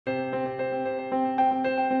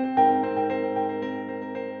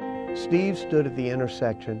Steve stood at the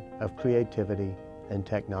intersection of creativity and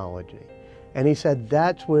technology. And he said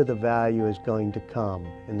that's where the value is going to come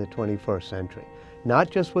in the 21st century. Not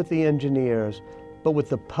just with the engineers, but with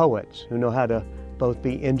the poets who know how to both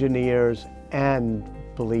be engineers and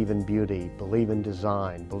believe in beauty, believe in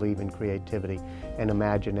design, believe in creativity and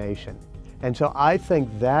imagination. And so I think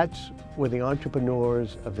that's where the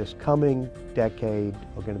entrepreneurs of this coming decade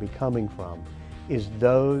are going to be coming from, is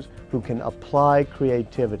those who can apply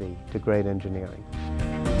creativity to great engineering.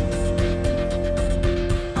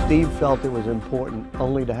 Steve felt it was important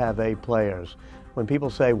only to have A players. When people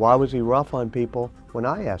say, why was he rough on people? When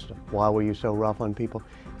I asked him, why were you so rough on people?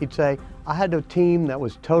 He'd say, I had a team that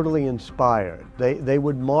was totally inspired. They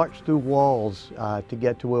would march through walls to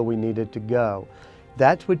get to where we needed to go.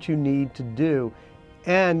 That's what you need to do.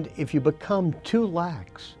 And if you become too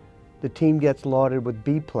lax, the team gets lauded with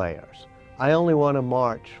B players. I only want to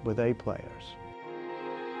march with A players.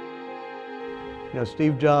 You know,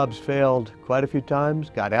 Steve Jobs failed quite a few times,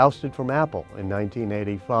 got ousted from Apple in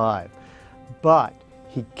 1985. But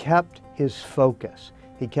he kept his focus.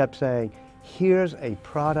 He kept saying, here's a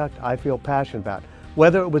product I feel passionate about.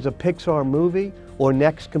 Whether it was a Pixar movie or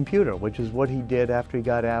Next Computer, which is what he did after he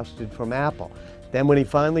got ousted from Apple. Then when he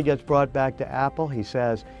finally gets brought back to Apple, he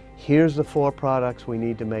says, here's the 4 products we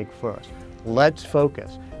need to make first. Let's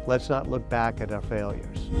focus. Let's not look back at our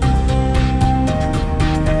failures.